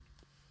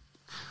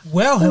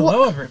Well,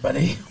 hello,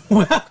 everybody.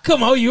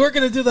 Welcome. Oh, you were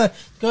going to do the...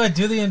 Go ahead,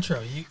 do the intro.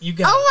 You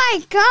got Oh,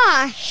 my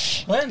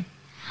gosh. When?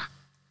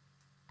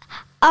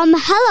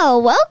 Hello.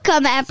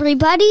 Welcome,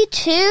 everybody,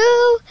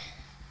 to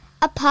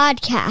a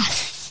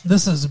podcast.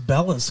 This is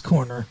Bella's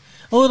Corner.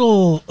 A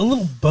little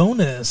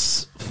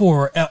bonus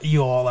for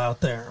you all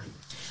out there.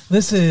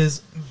 This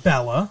is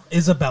Bella,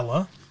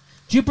 Isabella.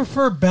 Do you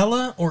prefer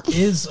Bella or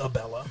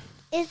Isabella?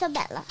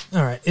 Isabella.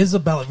 All right,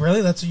 Isabella.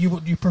 Really? That's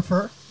what you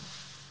prefer?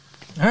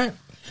 All right.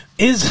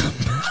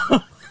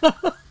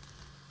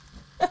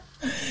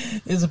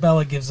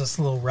 Isabella gives us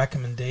little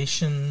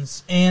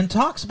recommendations and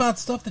talks about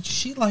stuff that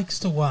she likes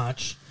to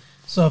watch.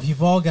 So if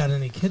you've all got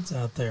any kids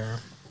out there,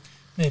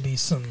 maybe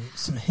some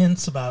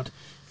hints about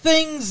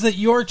things that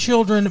your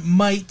children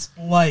might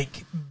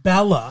like.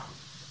 Bella,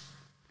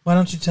 why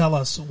don't you tell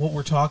us what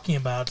we're talking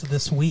about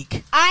this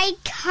week?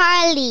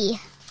 iCarly.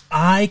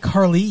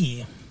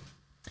 iCarly.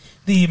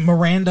 The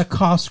Miranda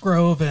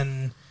Cosgrove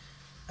and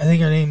I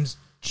think her name's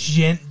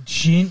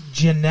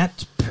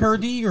Jeanette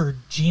Purdy or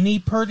Jeannie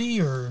Purdy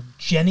or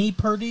Jenny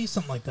Purdy,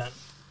 something like that.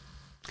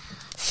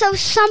 So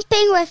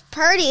something with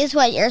Purdy is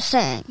what you're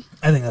saying.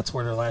 I think that's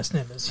what her last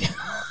name is. Yeah.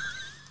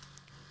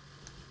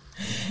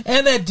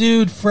 And that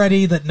dude,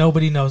 Freddie, that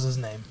nobody knows his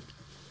name.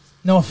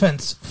 No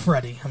offense,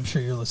 Freddie. I'm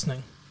sure you're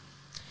listening.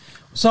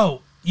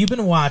 So, you've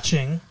been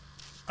watching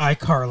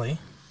iCarly.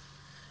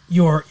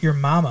 Your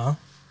mama,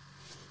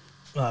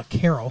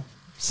 Carol,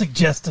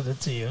 suggested it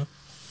to you.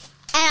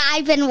 And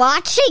I've been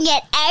watching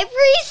it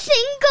every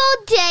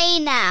single day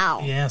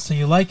now. Yeah, so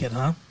you like it,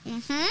 huh?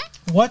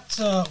 Mm-hmm.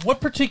 What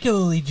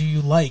particularly do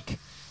you like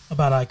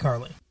about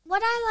iCarly?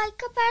 What I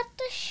like about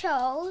the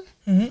show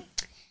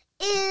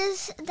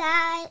is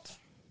that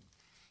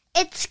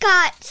it's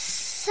got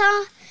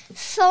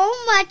so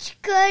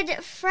much good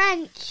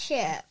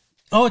friendship.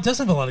 Oh, it does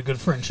have a lot of good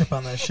friendship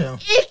on that show.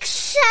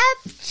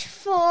 Except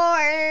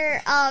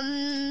for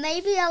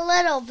maybe a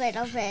little bit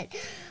of it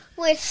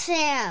with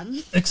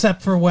Sam.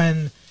 Except for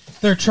when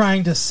they're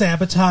trying to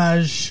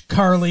sabotage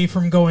Carly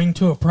from going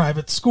to a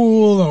private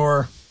school,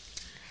 or...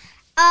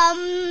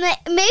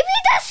 maybe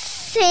that's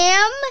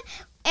Sam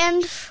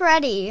and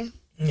Freddie.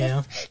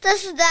 Yeah.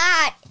 That's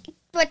that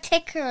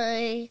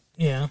particularly.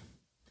 Yeah.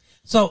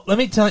 So, let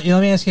me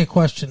ask you a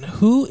question.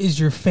 Who is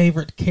your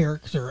favorite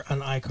character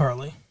on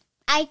iCarly?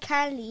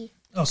 iCarly.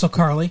 Oh, so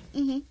Carly?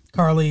 Mm-hmm.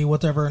 Carly,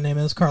 whatever her name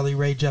is, Carly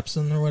Rae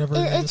Jepsen or whatever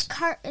her name is.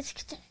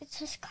 It's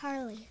just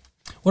Carly.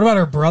 What about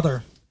her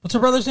brother? What's her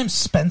brother's name?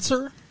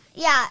 Spencer?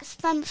 Yeah,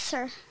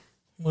 Spencer.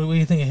 What do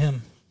you think of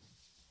him?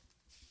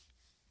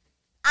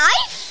 I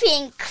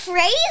think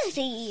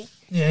crazy.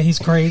 Yeah, he's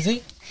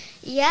crazy?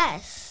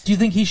 Yes. Do you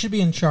think he should be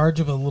in charge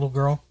of a little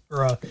girl?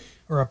 Or a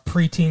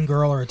preteen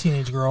girl or a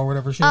teenage girl or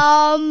whatever she is?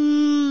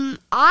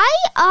 I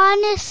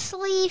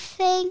honestly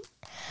think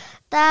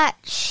that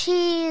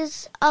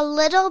she's a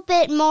little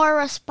bit more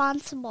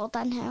responsible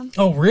than him.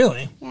 Oh,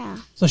 really? Yeah.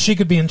 So she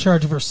could be in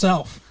charge of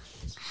herself.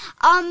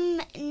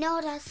 No,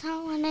 that's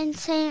not what I'm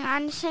saying.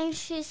 I'm saying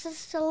she's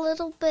just a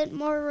little bit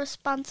more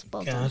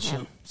responsible than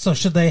him. So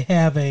should they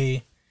have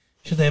a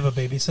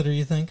babysitter,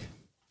 you think?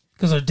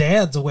 Because their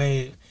dad's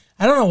away.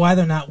 I don't know why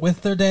they're not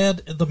with their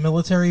dad at the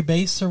military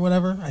base or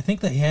whatever. I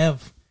think they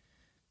have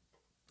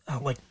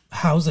like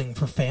housing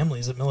for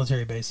families at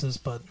military bases,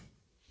 but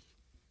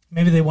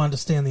maybe they wanted to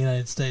stay in the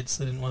United States.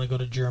 They didn't want to go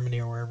to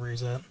Germany or wherever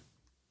he's at.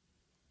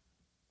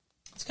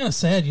 It's kind of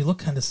sad. You look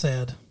kind of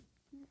sad.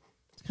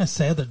 It's kind of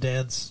sad their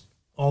dad's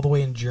all the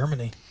way in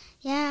Germany.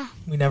 Yeah.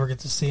 We never get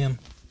to see him.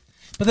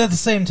 But at the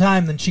same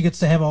time, then she gets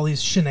to have all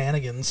these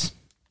shenanigans.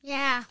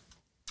 Yeah.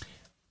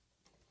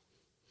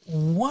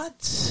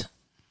 What?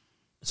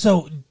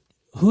 So,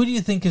 who do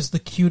you think is the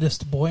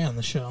cutest boy on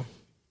the show?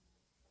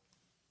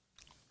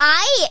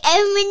 I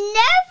am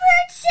never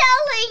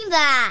telling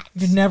that.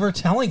 You're never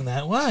telling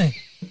that? Why?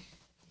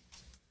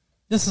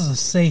 This is a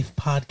safe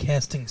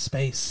podcasting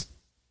space.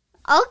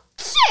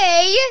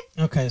 Okay.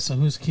 Okay, so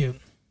who's cute?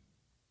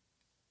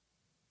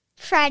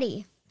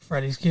 Freddie.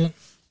 Freddie's cute?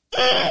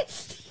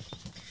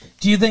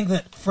 Do you think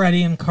that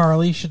Freddie and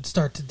Carly should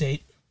start to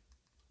date?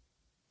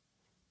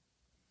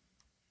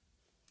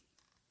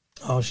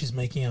 Oh, she's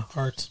making a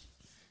heart.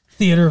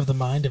 Theater of the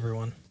mind,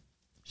 everyone.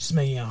 She's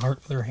making a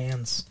heart with her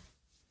hands.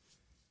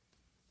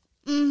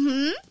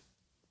 Mm-hmm.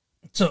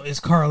 So is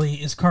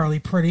Carly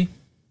pretty?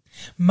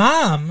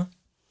 Mom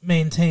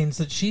maintains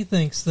that she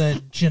thinks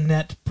that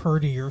Jeanette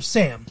Purdy, or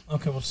Sam,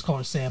 okay, we'll just call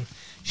her Sam.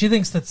 She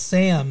thinks that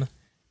Sam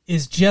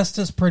is just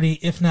as pretty,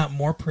 if not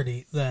more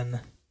pretty,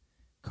 than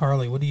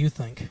Carly. What do you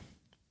think?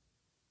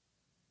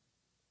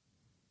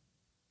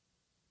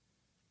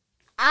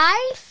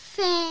 I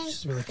think...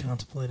 She's really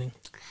contemplating.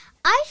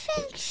 I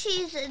think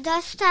she's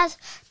just as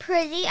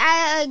pretty.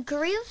 I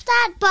agree with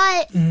that,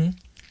 but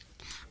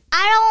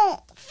I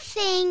don't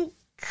think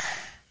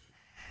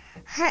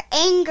her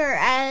anger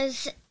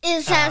is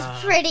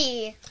as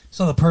pretty.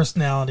 So the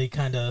personality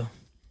kind of,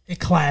 it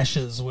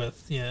clashes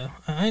with, yeah.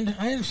 I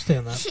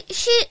understand that.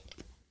 She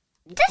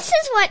this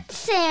is what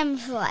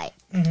Sam's like.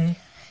 Mm-hmm.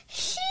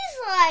 She's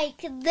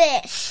like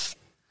this.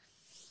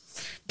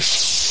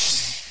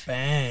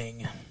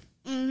 Bang.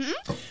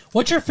 Mm-hmm.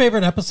 What's your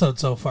favorite episode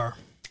so far?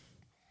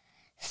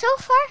 So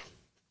far?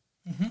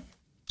 Mm-hmm.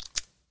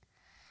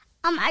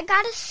 I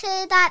gotta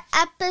say that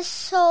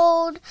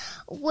episode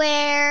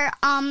where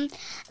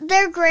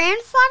their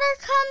grandfather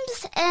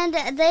comes and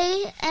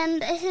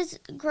his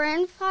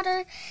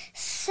grandfather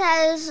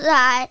says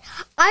that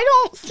I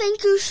don't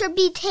think you should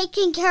be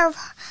taking care of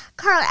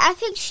Carly. I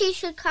think she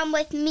should come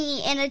with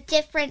me in a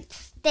different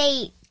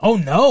state. Oh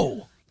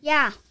no.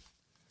 Yeah.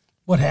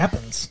 What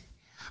happens?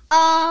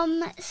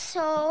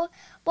 So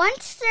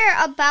once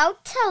they're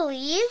about to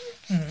leave,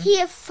 mm-hmm. he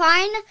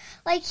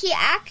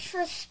acts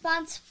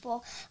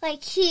responsible.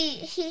 Like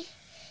he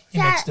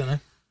makes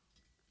dinner?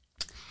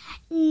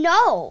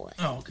 No.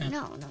 Oh, okay.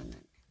 No. So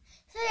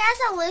he has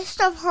a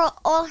list of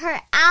all her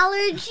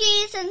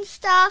allergies and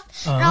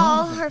stuff, and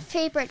all her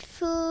favorite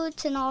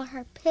foods and all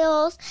her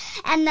pills,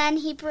 and then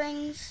he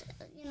brings,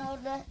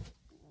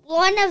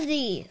 one of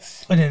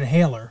these. An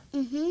inhaler.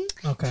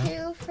 Mm-hmm. Okay.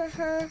 2 for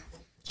her.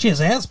 She has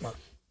asthma.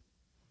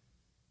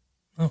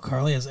 Oh,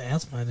 Carly has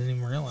asthma. I didn't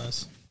even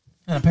realize.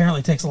 And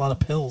apparently takes a lot of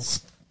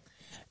pills.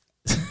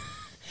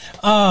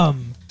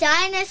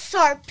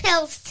 Dinosaur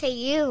pills to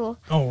you.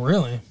 Oh,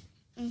 really?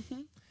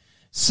 Mm-hmm.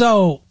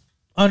 So,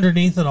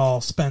 underneath it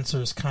all,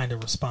 Spencer's kind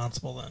of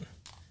responsible then.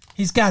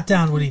 He's got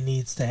down what he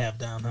needs to have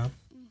down, huh?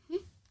 Mm-hmm.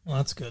 Well,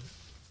 that's good.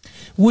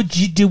 Would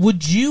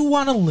you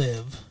want to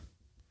live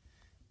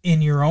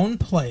in your own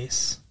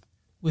place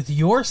with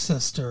your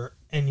sister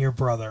and your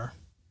brother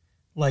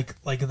like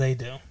they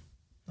do?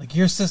 Like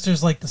your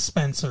sister's like the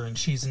Spencer and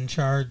she's in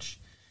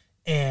charge,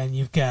 and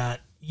you've got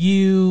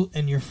you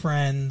and your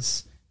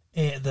friends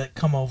that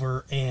come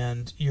over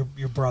and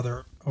your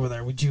brother over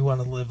there. Would you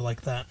want to live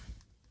like that?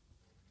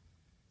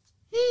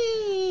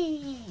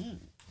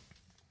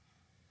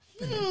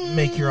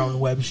 Make your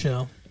own web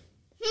show.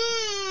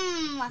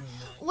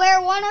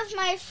 Where one of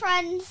my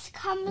friends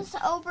comes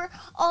over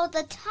all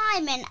the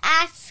time and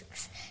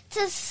asks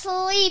to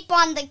sleep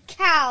on the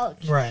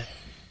couch. Right.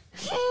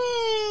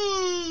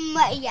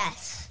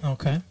 Yes.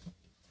 Okay.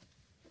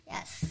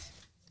 Yes.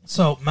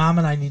 So, Mom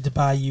and I need to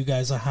buy you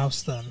guys a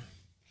house then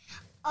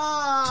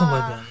to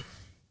live in.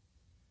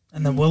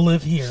 And then we'll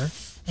live here,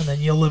 and then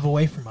you'll live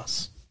away from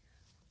us.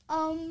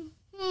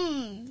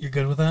 You're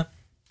good with that?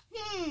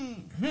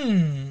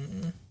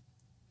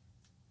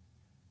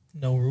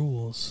 No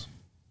rules.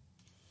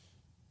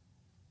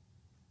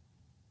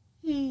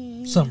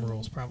 Some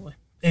rules, probably.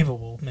 Ava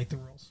will make the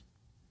rules.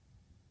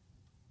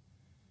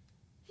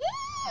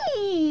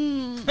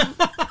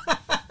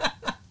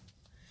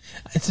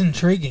 It's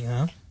intriguing,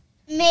 huh?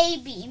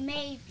 Maybe.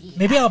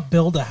 Maybe I'll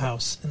build a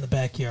house in the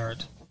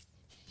backyard.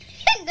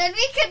 Then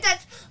we could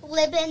just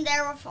live in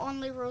there with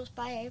only rules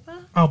by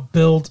Ava. I'll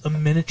build a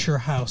miniature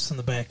house in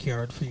the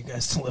backyard for you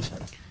guys to live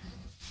in.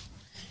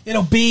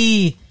 It'll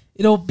be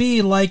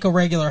like a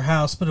regular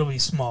house, but it'll be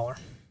smaller.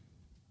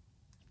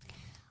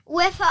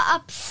 With an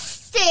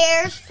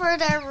upstairs for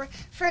their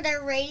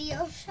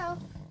radio show.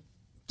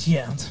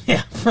 Yeah,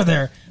 for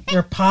their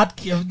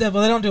podcast.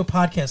 Well, they don't do a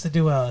podcast. They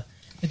do a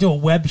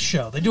web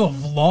show. They do a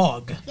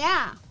vlog.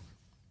 Yeah.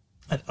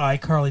 At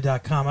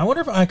iCarly.com. I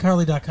wonder if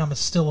iCarly.com is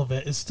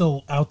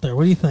still out there.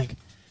 What do you think?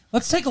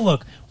 Let's take a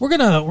look. We're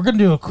gonna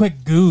do a quick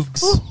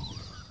Googs.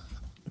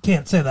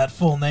 Can't say that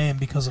full name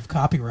because of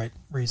copyright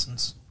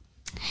reasons.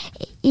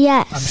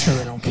 Yes. I'm sure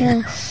they don't care.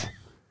 Yes.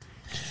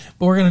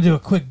 But we're gonna do a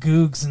quick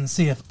Googs and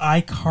see if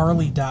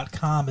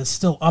iCarly.com is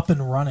still up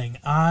and running.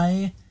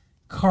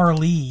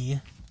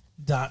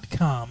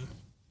 iCarly.com.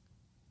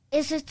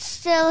 Is it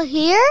still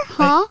here?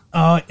 Huh?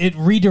 It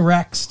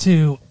redirects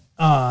to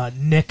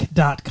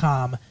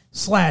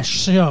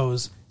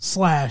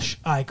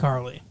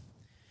nick.com/shows/iCarly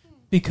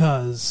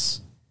because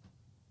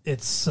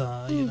it's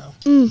Oh,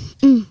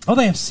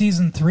 they have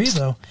season 3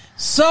 though.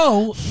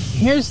 So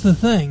here's the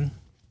thing.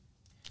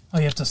 Oh,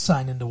 you have to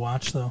sign in to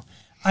watch though.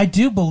 I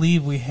do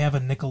believe we have a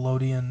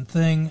Nickelodeon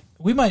thing.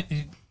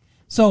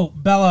 So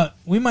Bella,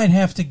 we might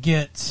have to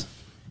get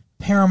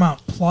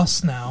Paramount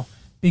Plus now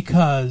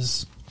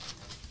because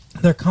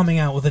they're coming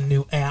out with a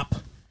new app,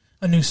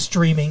 a new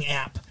streaming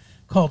app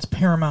called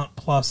Paramount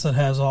Plus that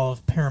has all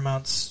of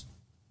Paramount's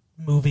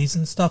movies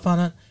and stuff on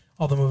it,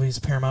 all the movies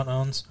Paramount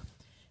owns.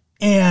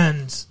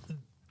 And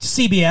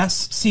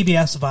CBS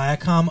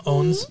Viacom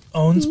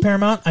owns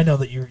Paramount. I know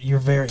that you're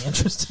very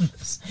interested in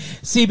this.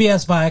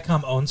 CBS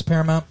Viacom owns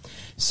Paramount.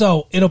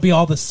 So it'll be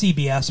all the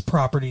CBS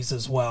properties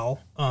as well.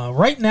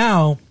 Right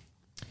now,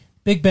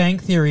 Big Bang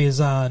Theory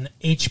is on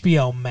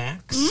HBO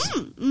Max.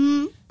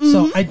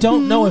 So I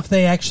don't know if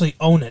they actually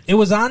own it. It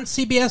was on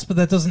CBS, but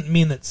that doesn't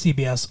mean that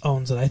CBS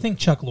owns it. I think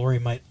Chuck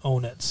Lorre might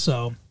own it.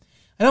 So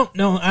I don't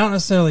know. I don't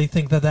necessarily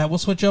think that will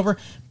switch over.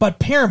 But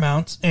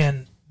Paramount,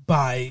 and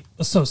by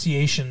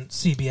association,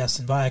 CBS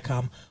and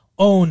Viacom,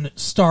 own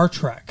Star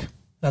Trek.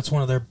 That's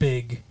one of their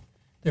big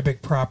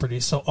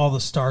properties. So all the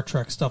Star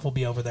Trek stuff will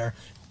be over there.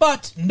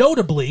 But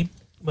notably,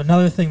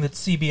 another thing that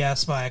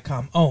CBS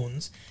Viacom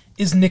owns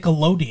is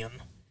Nickelodeon.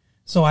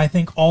 So I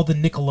think all the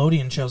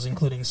Nickelodeon shows,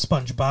 including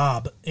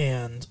SpongeBob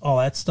and all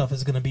that stuff,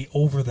 is going to be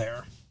over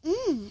there.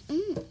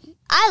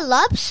 I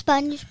love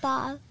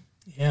SpongeBob.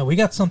 Yeah, we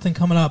got something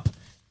coming up.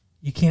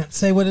 You can't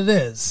say what it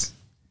is,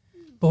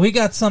 but we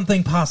got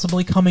something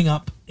possibly coming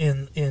up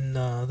in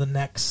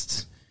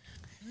the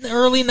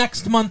early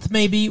next month,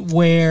 maybe,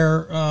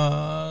 where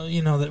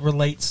that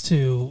relates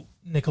to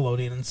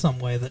Nickelodeon in some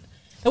way that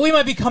we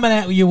might be coming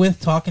at you with,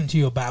 talking to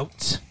you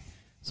about.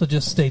 So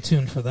just stay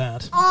tuned for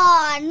that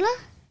On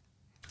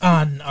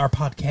our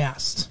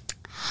podcast.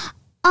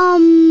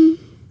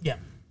 Yeah,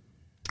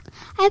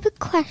 I have a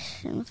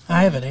question.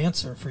 I have an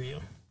answer for you.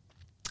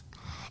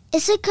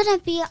 Is it going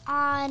to be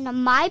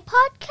on my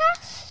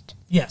podcast?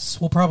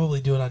 Yes, we'll probably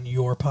do it on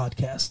your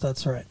podcast.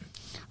 That's right.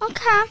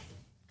 Okay.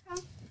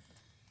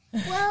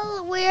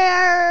 Well, we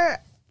are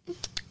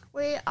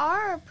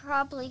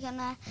probably going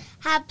to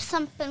have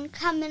something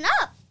coming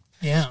up.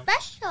 Yeah.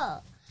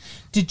 Special.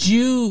 Did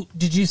you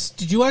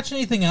watch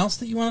anything else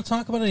that you want to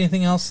talk about?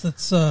 Anything else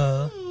that's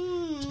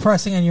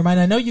pressing on your mind?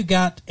 I know you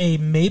got a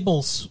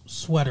Mabel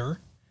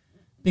sweater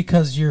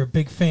because you're a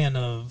big fan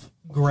of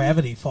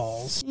Gravity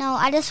Falls. No,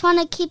 I just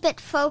want to keep it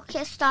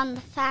focused on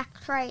the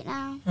fact right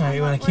now. All right,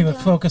 you want to keep it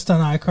focused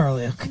on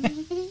iCarly. Okay.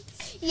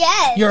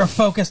 Yes. You're a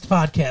focused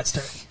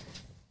podcaster.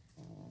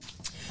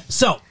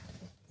 So,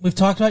 we've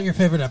talked about your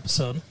favorite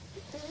episode.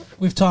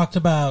 We've talked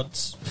about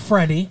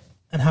Freddy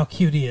and how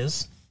cute he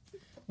is.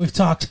 We've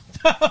talked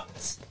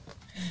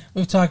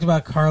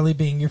about Carly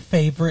being your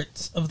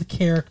favorite of the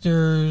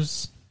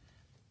characters.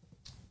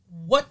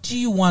 What do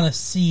you want to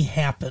see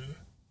happen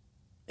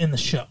in the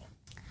show?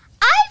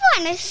 I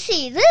want to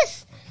see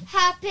this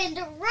happen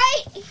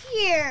right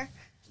here.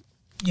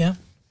 Yeah.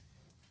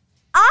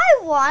 I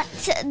want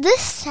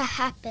this to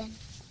happen.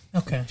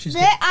 Okay, she's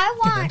I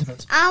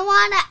intimate.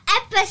 want an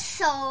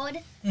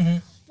episode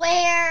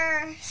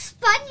where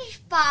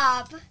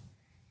SpongeBob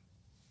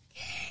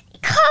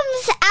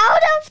comes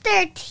out of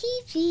their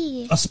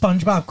TV. A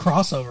SpongeBob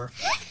crossover.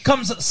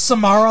 Comes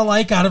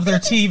Samara-like out of their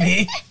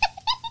TV.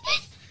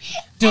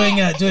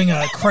 doing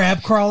a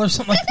crab crawl or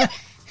something like that.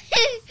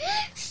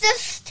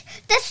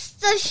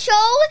 The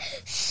show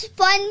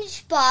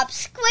SpongeBob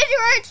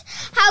Squidward's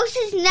house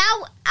is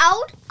now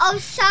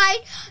outside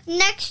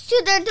next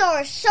to their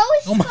door. So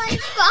is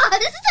SpongeBob.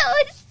 So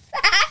is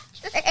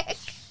Patrick.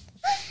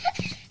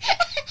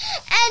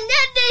 And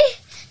then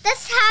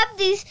let's have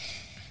these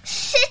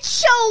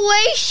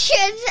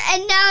situations,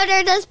 and now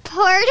they're just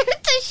part of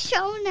the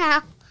show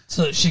now.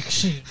 So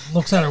she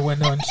looks out her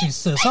window and she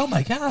says, "Oh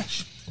my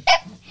gosh,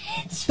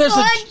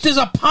 there's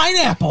a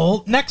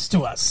pineapple next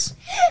to us,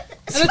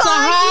 and it's a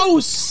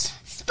house."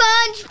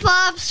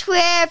 SpongeBob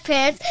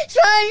SquarePants.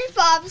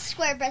 SpongeBob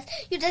SquarePants.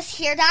 You just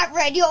hear that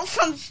radio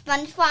from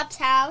SpongeBob's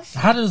house.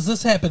 How does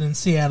this happen in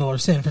Seattle or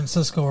San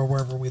Francisco or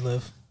wherever we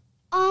live?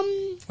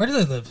 Where do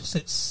they live?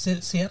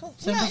 Seattle?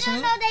 San Francisco? No,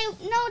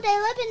 they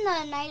live in the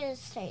United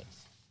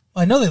States.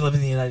 Well, I know they live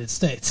in the United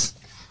States.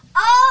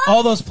 Oh,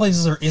 all those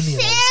places are in the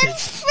United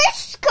States. San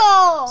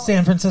Francisco.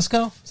 San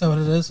Francisco? Is that what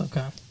it is?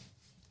 Okay.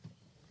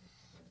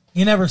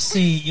 You never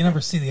see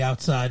the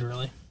outside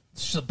really.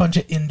 It's just a bunch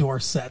of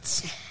indoor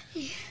sets.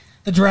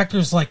 The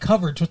director's like,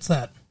 coverage, what's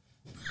that?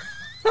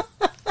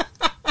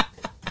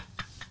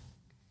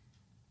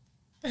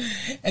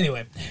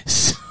 Anyway,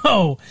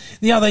 so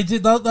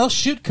they'll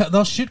shoot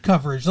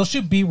coverage, they'll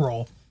shoot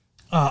B-roll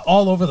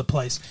all over the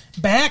place.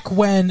 Back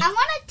when I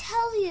want to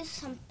tell you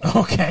something.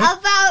 Okay.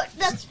 About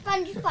the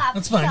SpongeBob.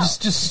 That's fine.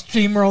 show. Just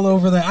steamroll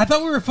over that. I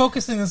thought we were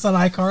focusing this on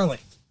iCarly.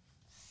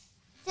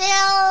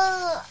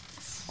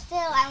 Still,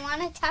 I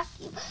want to talk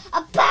to you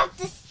about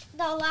this.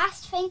 The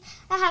last thing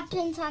that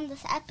happens on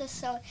this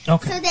episode.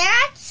 Okay. So they're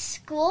at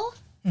school,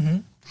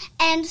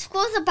 and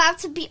school's about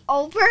to be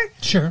over.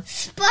 Sure.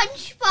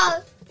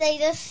 SpongeBob, they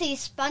just see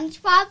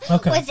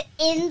SpongeBob was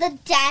in the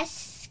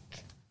desk.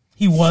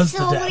 He was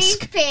the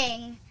desk.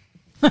 Sleeping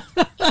in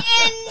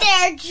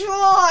their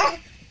drawer.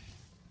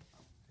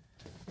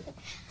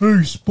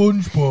 Hey,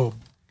 SpongeBob,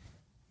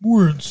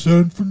 we're in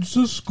San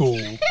Francisco.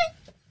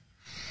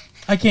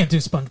 I can't do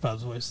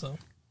SpongeBob's voice, though.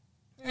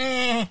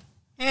 Hey,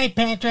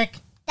 Patrick.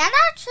 That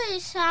actually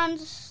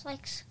sounds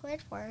like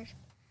Squidward.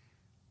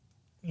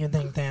 You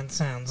think that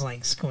sounds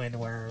like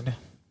Squidward?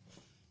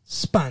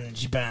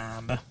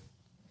 SpongeBob.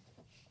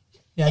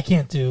 Yeah, I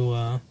can't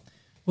do.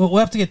 We'll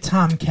have to get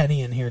Tom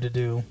Kenny in here to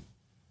do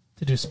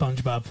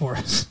SpongeBob for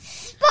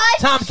us.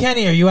 Tom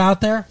Kenny, are you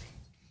out there?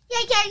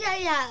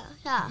 Yeah.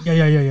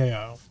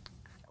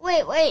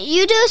 Wait.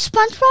 You do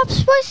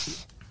SpongeBob's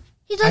voice?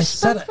 He does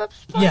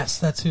SpongeBob's voice? Yes,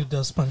 that's who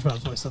does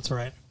SpongeBob's voice. That's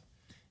right.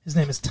 His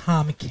name is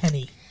Tom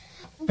Kenny.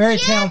 Very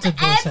talented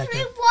voice actor.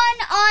 Everyone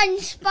on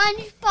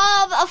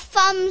SpongeBob a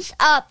thumbs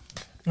up.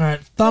 All right,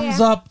 thumbs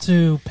up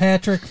to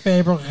Patrick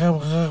Faber,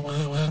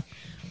 or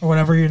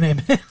whatever your name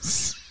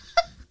is.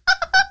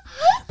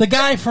 The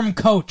guy from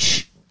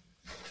Coach,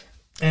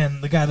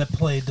 and the guy that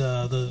played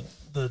the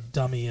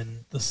dummy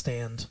in The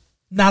Stand.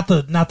 Not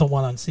the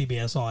one on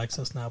CBS All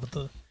Access now, but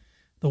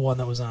the one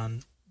that was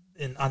on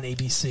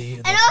ABC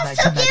in and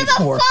also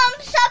 1994. Give a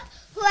thumbs up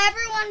who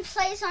everyone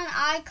plays on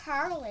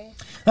iCarly.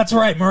 That's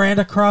right.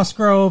 Miranda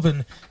Crossgrove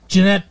and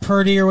Jeanette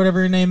Purdy or whatever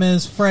your name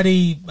is.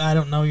 Freddie, I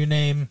don't know your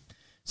name.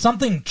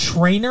 Something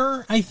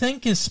Trainer, I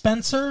think, is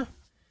Spencer.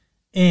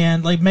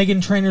 And like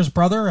Megan Trainor's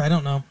brother, I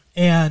don't know.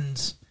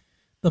 And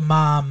the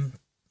mom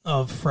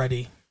of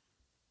Freddie.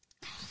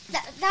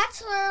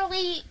 That's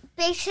literally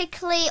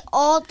basically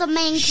all the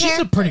main characters. She's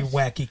a pretty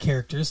wacky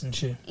character, isn't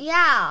she?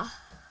 Yeah.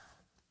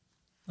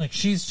 Like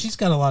she's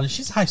got a lot of,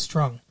 she's high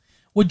strung.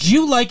 Would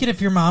you like it if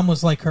your mom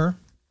was like her?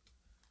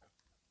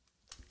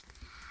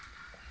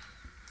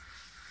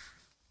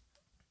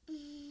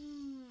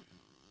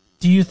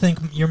 Do you think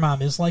your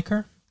mom is like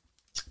her?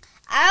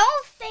 I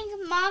don't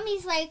think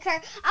mommy's like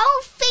her. I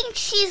don't think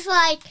she's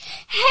like,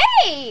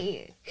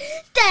 hey,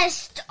 hey,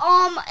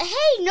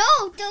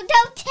 no,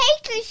 don't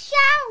take a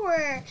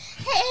shower.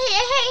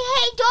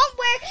 Hey, don't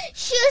wear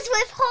shoes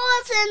with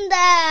holes in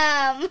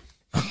them.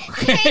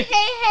 Okay.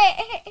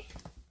 Hey.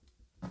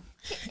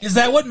 Is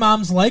that what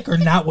mom's like or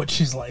not what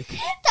she's like?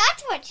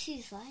 That's what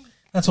she's like.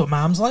 That's what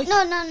mom's like?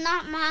 No,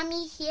 not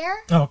mommy here.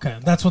 Okay,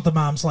 that's what the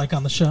mom's like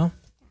on the show?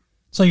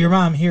 So your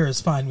mom here is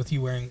fine with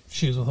you wearing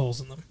shoes with holes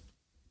in them?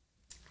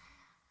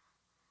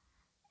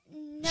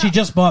 No. She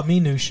just bought me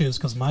new shoes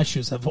because my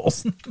shoes have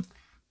holes in them.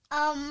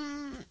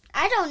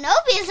 I don't know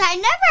because I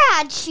never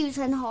had shoes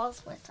and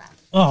holes with them.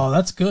 Oh,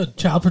 that's good.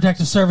 Child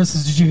Protective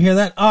Services, did you hear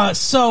that? What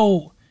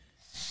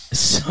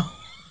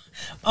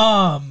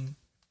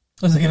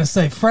was I going to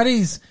say?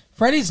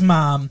 Freddie's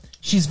mom,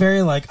 she's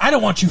very like, I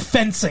don't want you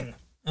fencing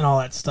and all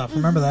that stuff.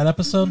 Remember that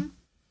episode?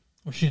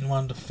 Where she didn't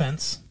want him to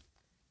fence?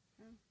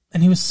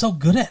 And he was so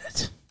good at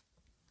it.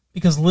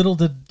 Because little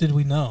did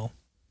we know,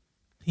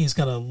 he's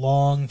got a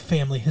long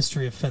family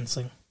history of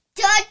fencing.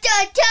 Dun,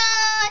 dun,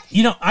 dun.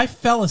 You know, I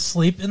fell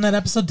asleep in that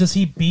episode. Does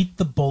he beat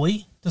the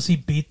bully? Does he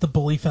beat the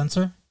bully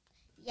fencer?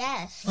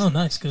 Yes. Oh,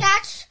 nice. Good.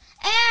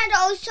 And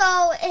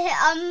also,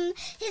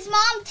 his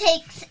mom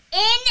takes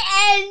in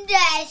and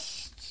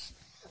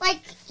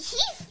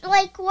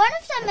like one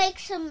of them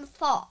makes him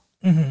fall.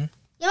 Mm-hmm.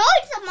 You know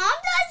what the mom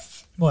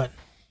does? What?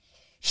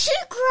 She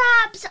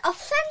grabs a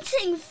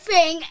fencing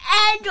thing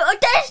and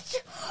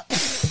does.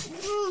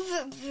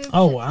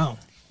 Oh, wow.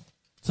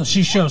 So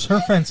she shows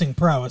her fencing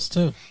prowess,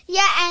 too.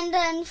 Yeah, and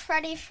then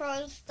Freddie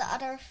throws the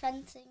other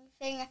fencing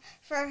thing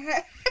for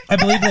her.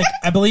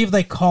 I believe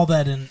they call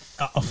that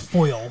a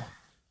foil.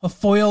 A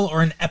foil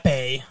or an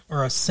epee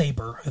or a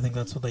saber. I think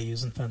that's what they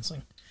use in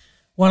fencing.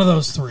 One of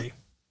those three.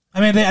 I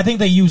mean, I think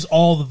they use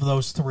all of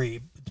those three.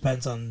 It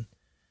depends on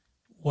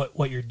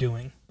what you're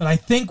doing. But I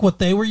think what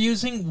they were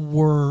using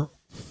were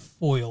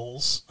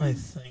foils, I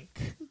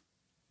think.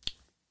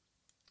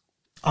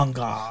 En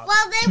garde.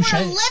 Well, they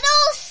were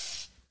little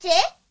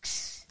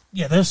sticks.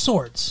 Yeah, they're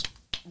swords.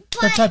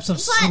 They're types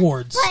of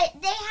swords.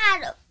 But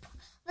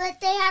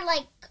they had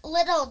like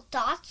little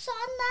dots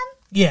on them.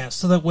 Yeah,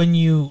 so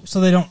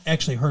they don't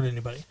actually hurt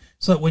anybody.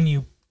 So that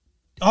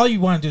all you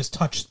want to do is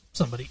touch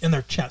somebody in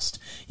their chest.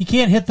 You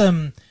can't hit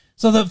them.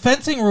 So the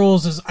fencing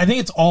rules is, I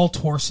think it's all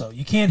torso.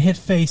 You can't hit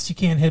face. You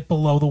can't hit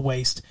below the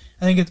waist.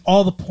 I think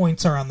all the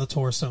points are on the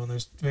torso, and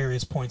there's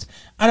various points.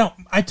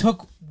 I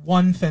took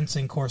one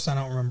fencing course. I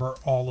don't remember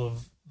all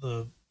of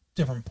the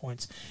different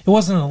points. It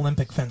wasn't an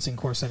Olympic fencing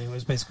course anyway. It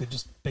was basically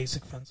just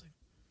basic fencing.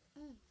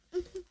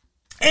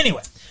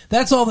 Anyway,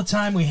 that's all the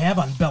time we have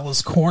on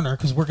Bella's Corner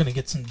because we're going to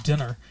get some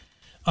dinner.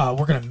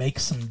 We're going to make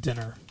some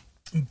dinner.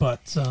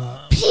 But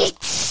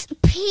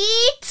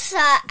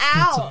pizza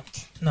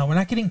out. No, we're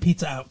not getting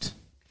pizza out.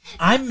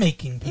 I'm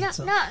making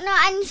pizza. No,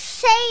 I'm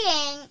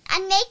saying,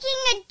 I'm making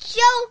a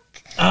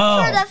joke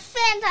for the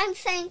fans. I'm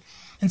saying...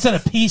 Instead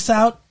of peace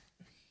out?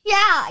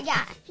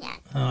 Yeah.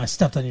 Oh, I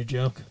stepped on your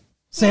joke.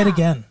 Say it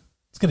again.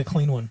 Let's get a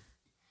clean one.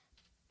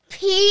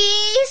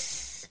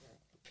 Pizza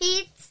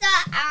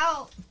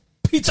out.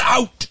 Pizza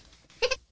out!